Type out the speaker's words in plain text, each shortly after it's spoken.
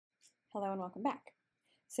Hello and welcome back.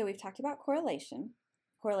 So we've talked about correlation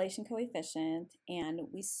coefficient, and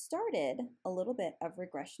we started a little bit of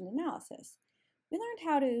regression analysis. We learned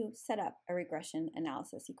how to set up a regression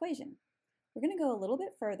analysis equation. We're going to go a little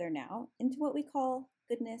bit further now into what we call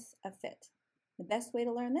goodness of fit. The best way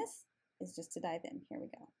to learn this is just to dive in. Here we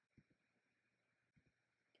go.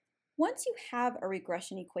 Once you have a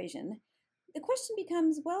regression equation, the question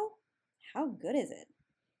becomes, well, how good is it?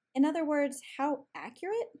 In other words, how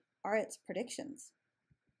accurate are its predictions?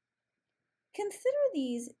 Consider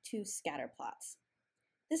these two scatter plots.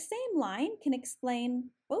 The same line can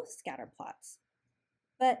explain both scatter plots,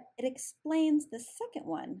 but it explains the second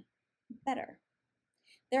one better.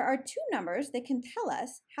 There are two numbers that can tell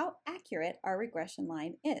us how accurate our regression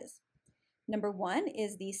line is. Number one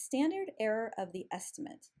is the standard error of the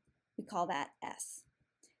estimate. We call that S.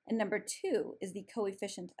 And number two is the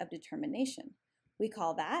coefficient of determination. We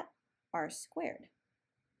call that R squared.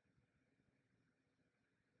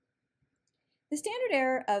 The standard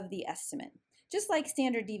error of the estimate. Just like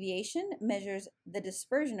standard deviation measures the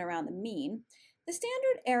dispersion around the mean, the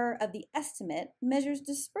standard error of the estimate measures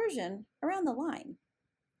dispersion around the line.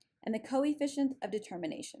 And the coefficient of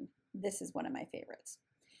determination. This is one of my favorites.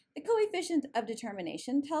 The coefficient of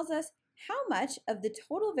determination tells us how much of the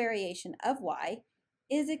total variation of y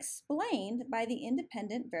is explained by the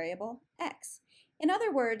independent variable x. In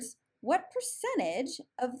other words, what percentage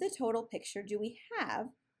of the total picture do we have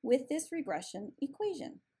with this regression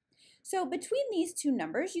equation? So between these two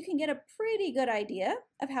numbers, you can get a pretty good idea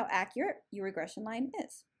of how accurate your regression line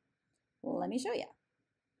is. Well, let me show you.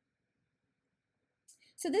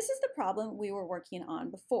 So this is the problem we were working on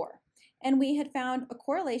before. And we had found a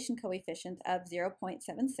correlation coefficient of 0.76,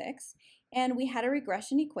 and we had a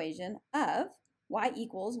regression equation of y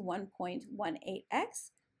equals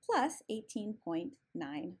 1.18x plus 18.95.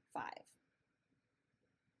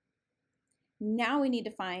 Now we need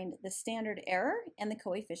to find the standard error and the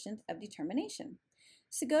coefficient of determination.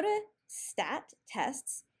 So go to Stat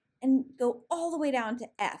Tests and go all the way down to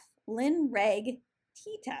F, Lin Reg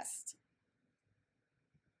T-Test.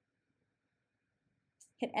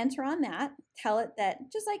 Hit enter on that, tell it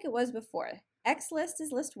that just like it was before, X list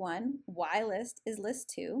is list 1, Y list is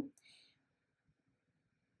list 2.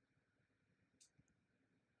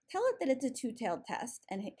 Tell it that it's a two-tailed test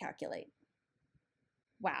and hit calculate.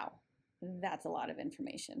 Wow. That's a lot of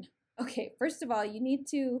information. Okay, first of all, you need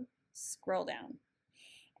to scroll down.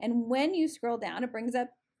 And when you scroll down, it brings up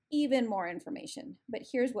even more information. But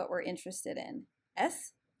here's what we're interested in.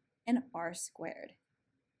 S and R squared.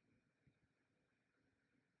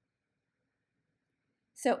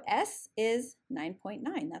 So S is 9.9.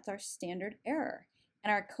 That's our standard error.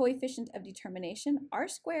 And our coefficient of determination, R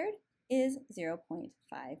squared, is 0.58.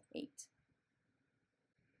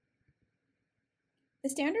 The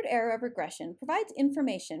standard error of regression provides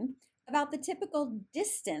information about the typical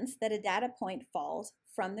distance that a data point falls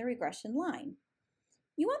from the regression line.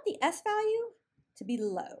 You want the S value to be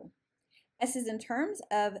low. S is in terms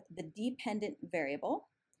of the dependent variable.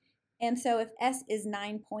 And so if S is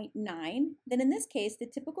 9.9, then in this case, the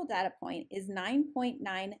typical data point is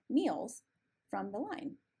 9.9 meals from the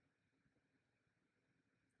line.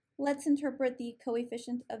 Let's interpret the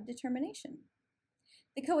coefficient of determination.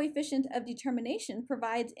 The coefficient of determination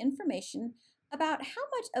provides information about how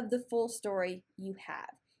much of the full story you have.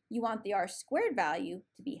 You want the R squared value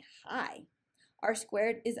to be high. R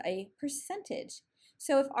squared is a percentage.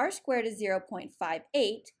 So if R squared is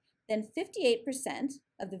 0.58, then 58%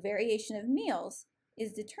 of the variation of meals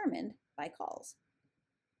is determined by calls.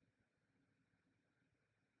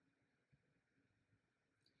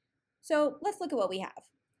 So let's look at what we have.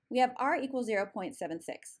 We have R equals 0.76.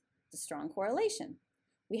 It's a strong correlation.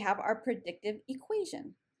 We have our predictive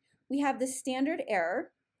equation. We have the standard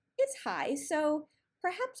error. It's high, so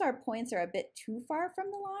perhaps our points are a bit too far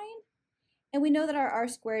from the line. And we know that our R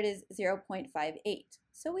squared is 0.58.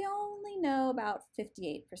 So we only know about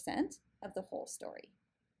 58% of the whole story.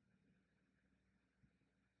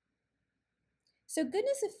 So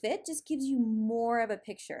goodness of fit just gives you more of a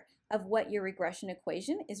picture of what your regression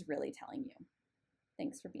equation is really telling you.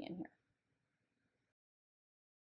 Thanks for being here.